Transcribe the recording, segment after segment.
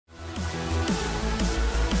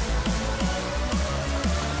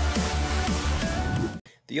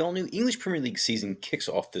The all-new English Premier League season kicks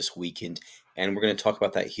off this weekend, and we're going to talk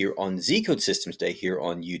about that here on ZCodeSystem today here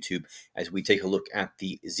on YouTube as we take a look at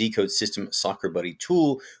the ZCodeSystem Soccer Buddy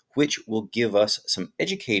tool, which will give us some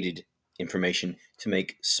educated information to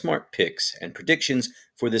make smart picks and predictions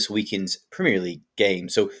for this weekend's Premier League game.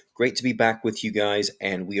 So great to be back with you guys,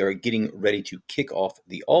 and we are getting ready to kick off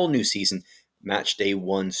the all-new season. Match day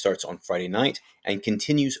 1 starts on Friday night and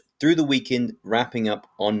continues through the weekend, wrapping up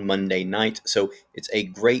on Monday night. So it's a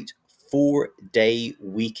great 4-day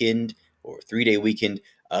weekend or 3-day weekend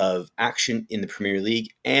of action in the Premier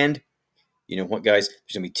League. And you know what, guys?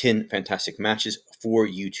 There's going to be 10 fantastic matches for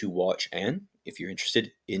you to watch, and if you're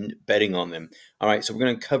interested in betting on them. All right, so we're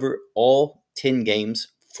going to cover all 10 games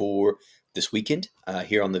for this weekend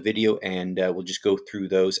here on the video, and we'll just go through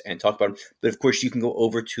those and talk about them. But of course, you can go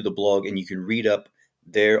over to the blog and you can read up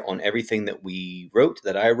there on everything that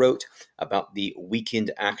I wrote about the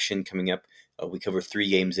weekend action coming up. We cover 3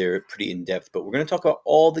 games there, pretty in depth, but we're going to talk about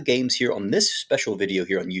all the games here on this special video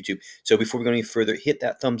here on YouTube. So before we go any further, hit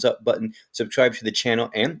that thumbs up button, subscribe to the channel,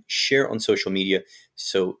 and share on social media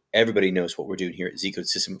so everybody knows what we're doing here at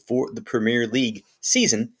ZCodeSystem for the Premier League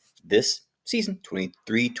season this season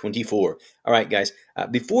 23-24. All right, guys,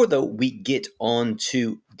 before though we get on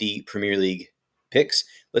to the Premier League picks,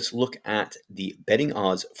 let's look at the betting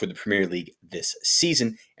odds for the Premier League this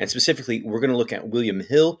season, and specifically we're going to look at William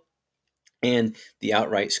Hill and the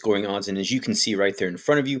outright scoring odds. And as you can see right there in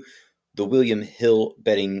front of you, the William Hill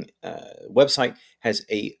betting website has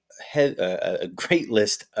a great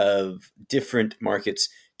list of different markets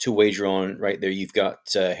to wager on. Right there, you've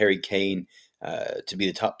got Harry Kane to be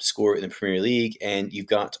the top scorer in the Premier League, and you've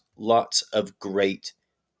got lots of great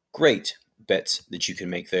bets that you can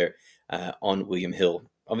make there on William Hill.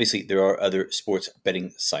 Obviously, there are other sports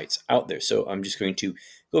betting sites out there, so I'm just going to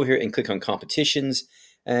go over here and click on competitions.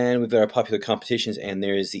 And we've got our popular competitions, and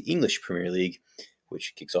there is the English Premier League,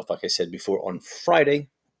 which kicks off, like I said before, on Friday,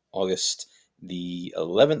 August the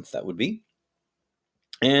 11th, that would be.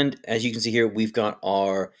 And as you can see here, we've got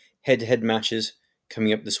our head-to-head matches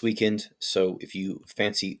coming up this weekend, so if you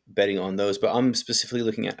fancy betting on those. But I'm specifically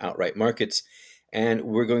looking at outright markets, and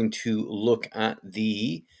we're going to look at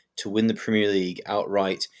to win the Premier League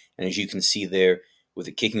outright. And as you can see there, with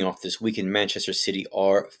it kicking off this weekend, Manchester City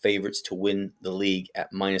are favorites to win the league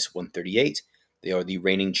at -138. They are the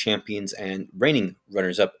reigning champions, and reigning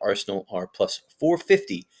runners-up Arsenal are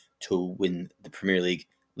 +450 to win the Premier League.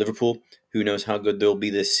 Liverpool, who knows how good they'll be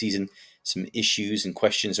this season, some issues and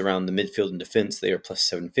questions around the midfield and defense, they are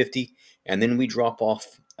 +750. And then we drop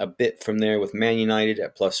off a bit from there with Man United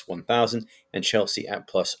at +1,000 and Chelsea at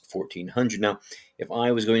 +1,400. Now, if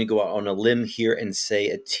I was going to go out on a limb here and say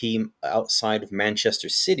a team outside of Manchester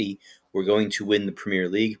City were going to win the Premier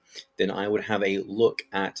League, then I would have a look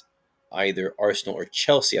at either Arsenal or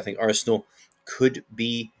Chelsea. I think Arsenal could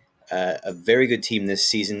be a very good team this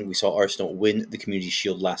season. We saw Arsenal win the Community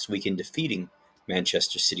Shield last weekend, defeating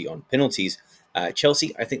Manchester City on penalties.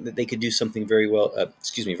 Chelsea, I think that they could do something very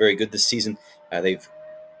good this season. They've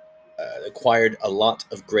acquired a lot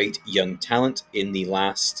of great young talent in the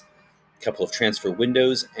last couple of transfer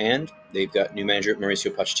windows, and they've got new manager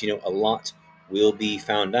Mauricio Pochettino. A lot will be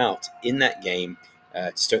found out in that game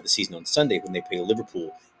to start the season on Sunday when they play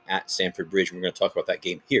Liverpool at Stamford Bridge. We're going to talk about that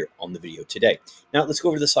game here on the video today. Now let's go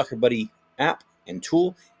over to the Soccer Buddy app and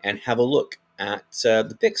tool and have a look at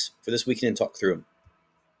the picks for this weekend and talk through them.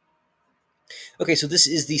 Okay, so this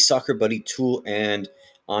is the Soccer Buddy tool, and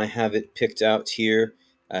I have it picked out here,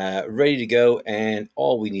 ready to go, and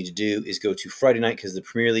all we need to do is go to Friday night, because the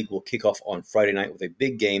Premier League will kick off on Friday night with a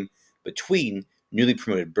big game between newly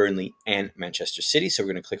promoted Burnley and Manchester City. So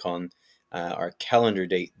we're going to click on our calendar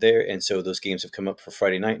date there, and so those games have come up for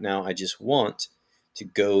Friday night. Now I just want to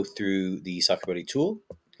go through the Soccer Buddy tool,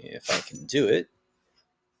 if I can do it,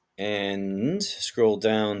 and scroll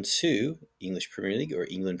down to English Premier League, or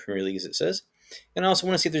England Premier League as it says. And I also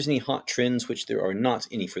want to see if there's any hot trends, which there are not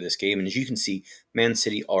any for this game. And as you can see, Man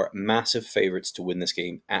City are massive favorites to win this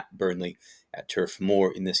game at Burnley at Turf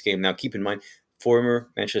Moor in this game. Now, keep in mind, former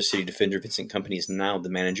Manchester City defender Vincent Kompany is now the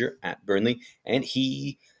manager at Burnley, and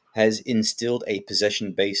he has instilled a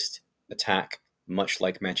possession-based attack, much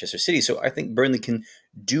like Manchester City. So I think Burnley can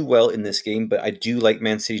do well in this game, but I do like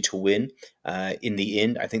Man City to win in the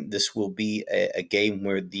end. I think this will be a game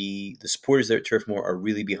where the supporters there at Turf Moor are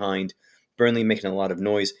really behind Burnley, making a lot of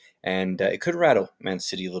noise, and it could rattle Man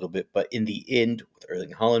City a little bit. But in the end, with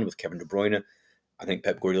Erling Haaland, with Kevin De Bruyne, I think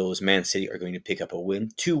Pep Guardiola's Man City are going to pick up a win.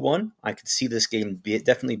 2-1, I could see this game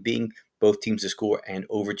definitely being both teams to score and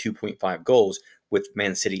over 2.5 goals, with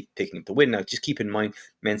Man City picking up the win. Now, just keep in mind,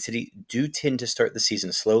 Man City do tend to start the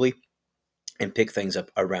season slowly, and pick things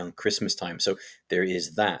up around Christmas time. So there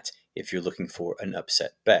is that if you're looking for an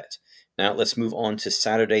upset bet. Now let's move on to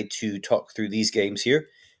Saturday to talk through these games here,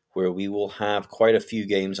 where we will have quite a few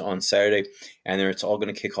games on Saturday, and then it's all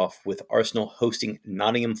going to kick off with Arsenal hosting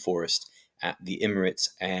Nottingham Forest at the Emirates,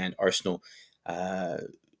 and Arsenal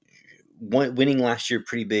winning last year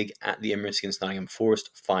pretty big at the Emirates against Nottingham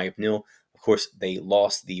Forest 5-0. Of course, they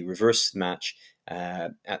lost the reverse match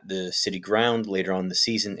at the City Ground later on in the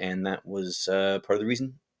season, and that was part of the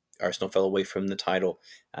reason Arsenal fell away from the title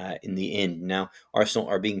in the end. Now, Arsenal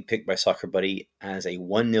are being picked by Soccer Buddy as a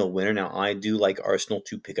 1-0 winner. Now, I do like Arsenal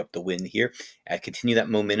to pick up the win here, continue that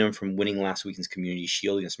momentum from winning last weekend's Community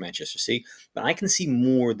Shield against Manchester City. But I can see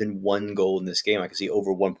more than one goal in this game. I can see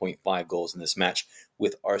over 1.5 goals in this match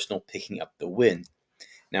with Arsenal picking up the win.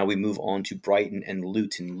 Now we move on to Brighton and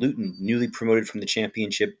Luton. Luton, newly promoted from the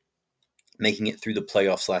Championship, making it through the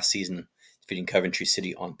playoffs last season, defeating Coventry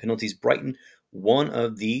City on penalties. Brighton, one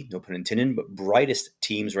of the, no pun intended, but brightest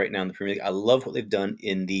teams right now in the Premier League. I love what they've done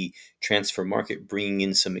in the transfer market, bringing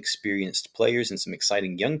in some experienced players and some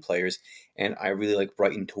exciting young players, and I really like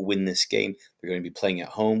Brighton to win this game. They're going to be playing at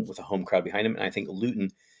home with a home crowd behind them, and I think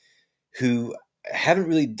Luton, who haven't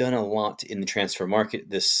really done a lot in the transfer market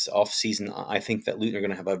this offseason. I think that Luton are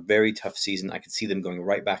going to have a very tough season. I could see them going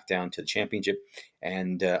right back down to the Championship,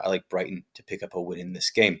 and I like Brighton to pick up a win in this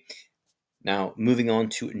game. Now, moving on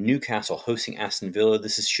to Newcastle hosting Aston Villa.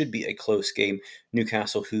 This should be a close game.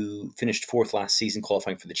 Newcastle, who finished fourth last season,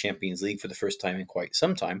 qualifying for the Champions League for the first time in quite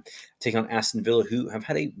some time, taking on Aston Villa, who have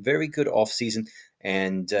had a very good offseason,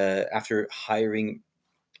 and after hiring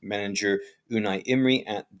manager Unai Emery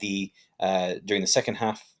at the during the second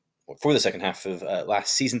half, or for the second half of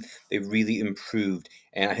last season, they really improved,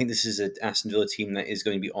 and I think this is an Aston Villa team that is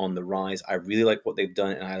going to be on the rise. I really like what they've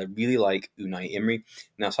done, and I really like Unai Emery.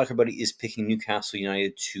 Now, Soccer Buddy is picking Newcastle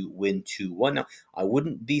United to win 2-1. Now, I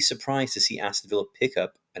wouldn't be surprised to see Aston Villa pick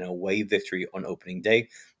up an away victory on opening day,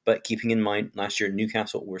 but keeping in mind last year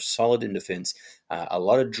Newcastle were solid in defense, a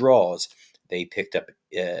lot of draws they picked up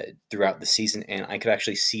throughout the season, and I could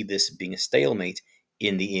actually see this being a stalemate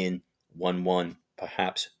in the end, 1-1,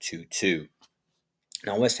 perhaps 2-2.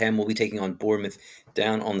 Now, West Ham will be taking on Bournemouth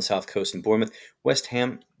down on the south coast in Bournemouth. West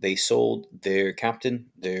Ham, they sold their captain,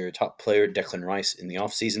 their top player, Declan Rice, in the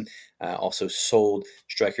offseason. Also sold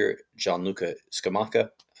striker Gianluca Scamacca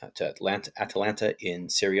to Atalanta in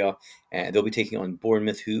Serie A. And they'll be taking on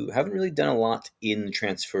Bournemouth, who haven't really done a lot in the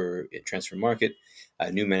transfer market.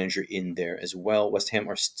 A new manager in there as well. West Ham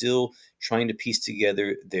are still trying to piece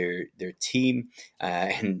together their team.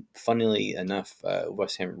 And funnily enough,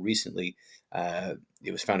 West Ham recently,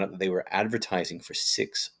 it was found out that they were advertising for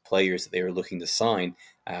 6 players that they were looking to sign.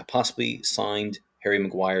 Possibly signed Harry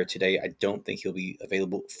Maguire today. I don't think he'll be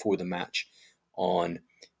available for the match on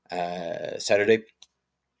Saturday.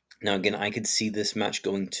 Now, again, I could see this match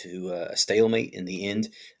going to a stalemate in the end.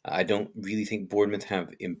 I don't really think Bournemouth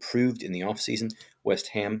have improved in the offseason. West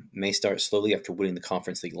Ham may start slowly after winning the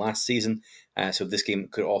Conference League last season. So this game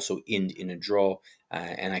could also end in a draw,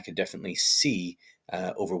 and I could definitely see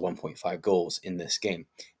over 1.5 goals in this game.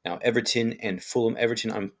 Now, Everton and Fulham.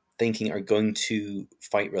 Everton, I'm thinking, are going to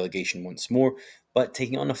fight relegation once more, but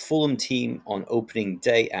taking on a Fulham team on opening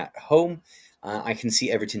day at home, I can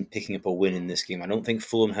see Everton picking up a win in this game. I don't think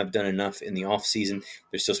Fulham have done enough in the offseason.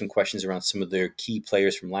 There's still some questions around some of their key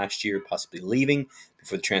players from last year possibly leaving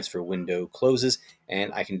before the transfer window closes,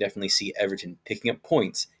 and I can definitely see Everton picking up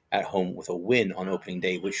points at home with a win on opening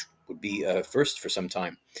day, which would be a first for some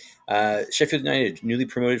time. Sheffield United, newly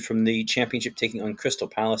promoted from the Championship, taking on Crystal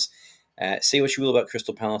Palace. Say what you will about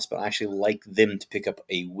Crystal Palace, but I actually like them to pick up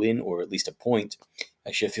a win or at least a point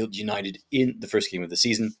at Sheffield United in the first game of the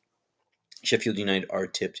season. Sheffield United are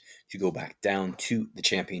tipped to go back down to the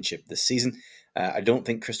Championship this season. I don't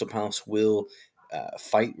think Crystal Palace will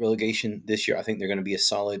fight relegation this year. I think they're going to be a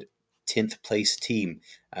solid 10th place team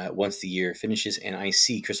once the year finishes, and I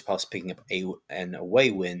see Crystal Palace picking up an away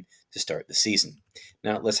win to start the season.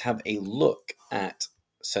 Now, let's have a look at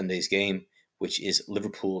Sunday's game, which is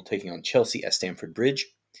Liverpool taking on Chelsea at Stamford Bridge.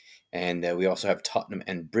 And we also have Tottenham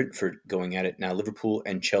and Brentford going at it. Now, Liverpool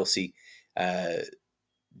and Chelsea...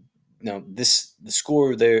 Now, the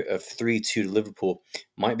score there of 3-2 to Liverpool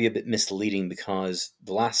might be a bit misleading because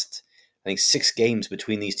the last, I think, 6 games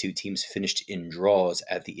between these two teams finished in draws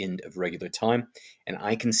at the end of regular time, and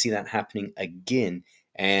I can see that happening again.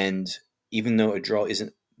 And even though a draw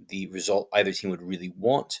isn't the result either team would really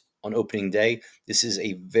want on opening day, this is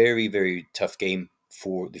a very, very tough game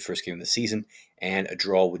for the first game of the season, and a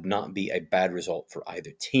draw would not be a bad result for either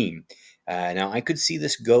team. Now, I could see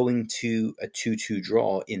this going to a 2-2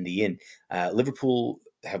 draw in the end. Liverpool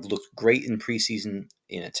have looked great in preseason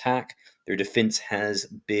in attack. Their defense has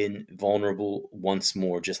been vulnerable once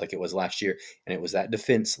more, just like it was last year. And it was that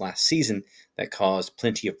defense last season that caused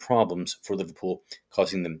plenty of problems for Liverpool,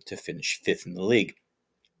 causing them to finish 5th in the league.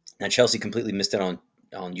 Now, Chelsea completely missed out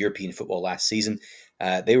on European football last season.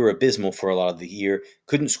 They were abysmal for a lot of the year,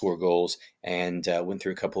 couldn't score goals, and went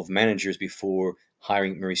through a couple of managers before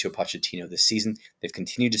hiring Mauricio Pochettino this season. They've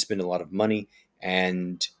continued to spend a lot of money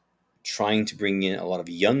and trying to bring in a lot of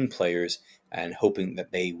young players and hoping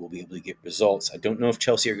that they will be able to get results. I don't know if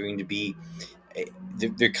Chelsea are going to be.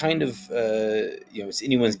 They're kind of it's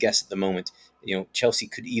anyone's guess at the moment. Chelsea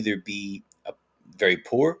could either be very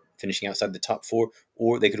poor, finishing outside the top 4,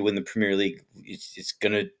 or they could win the Premier League. It's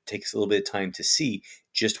going to take us a little bit of time to see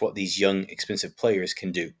just what these young, expensive players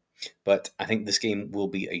can do. But I think this game will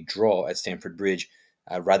be a draw at Stamford Bridge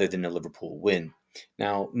rather than a Liverpool win.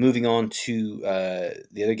 Now, moving on to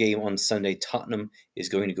the other game on Sunday, Tottenham is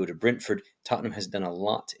going to go to Brentford. Tottenham has done a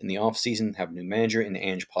lot in the offseason, have a new manager in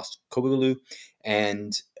Ange Postecoglou,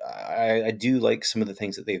 and I do like some of the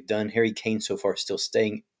things that they've done. Harry Kane so far still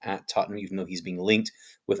staying at Tottenham, even though he's being linked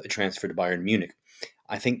with a transfer to Bayern Munich.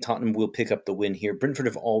 I think Tottenham will pick up the win here. Brentford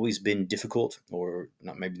have always been difficult, or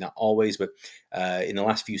maybe not always, but in the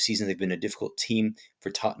last few seasons, they've been a difficult team for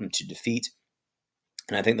Tottenham to defeat.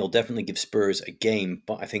 And I think they'll definitely give Spurs a game,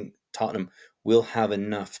 but I think Tottenham will have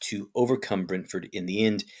enough to overcome Brentford in the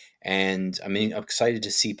end. And I'm excited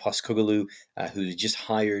to see Postecoglou, who just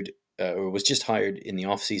hired or was just hired in the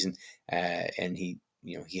offseason, and he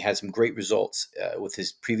had some great results with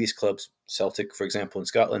his previous clubs, Celtic, for example, in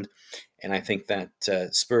Scotland. And I think that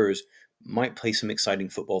Spurs might play some exciting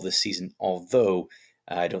football this season, although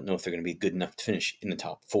I don't know if they're going to be good enough to finish in the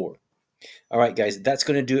top 4. All right, guys, that's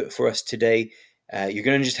going to do it for us today. You're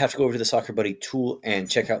going to just have to go over to the Soccer Buddy tool and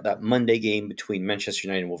check out that Monday game between Manchester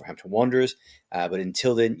United and Wolverhampton Wanderers. But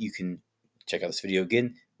until then, you can check out this video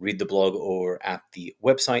again, read the blog or at the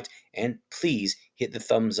website, and please hit the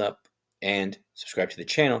thumbs up and subscribe to the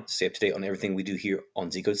channel to stay up to date on everything we do here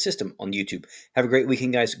on ZCodeSystem on YouTube. Have a great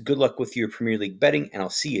weekend, guys. Good luck with your Premier League betting, and I'll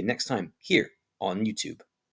see you next time here on YouTube.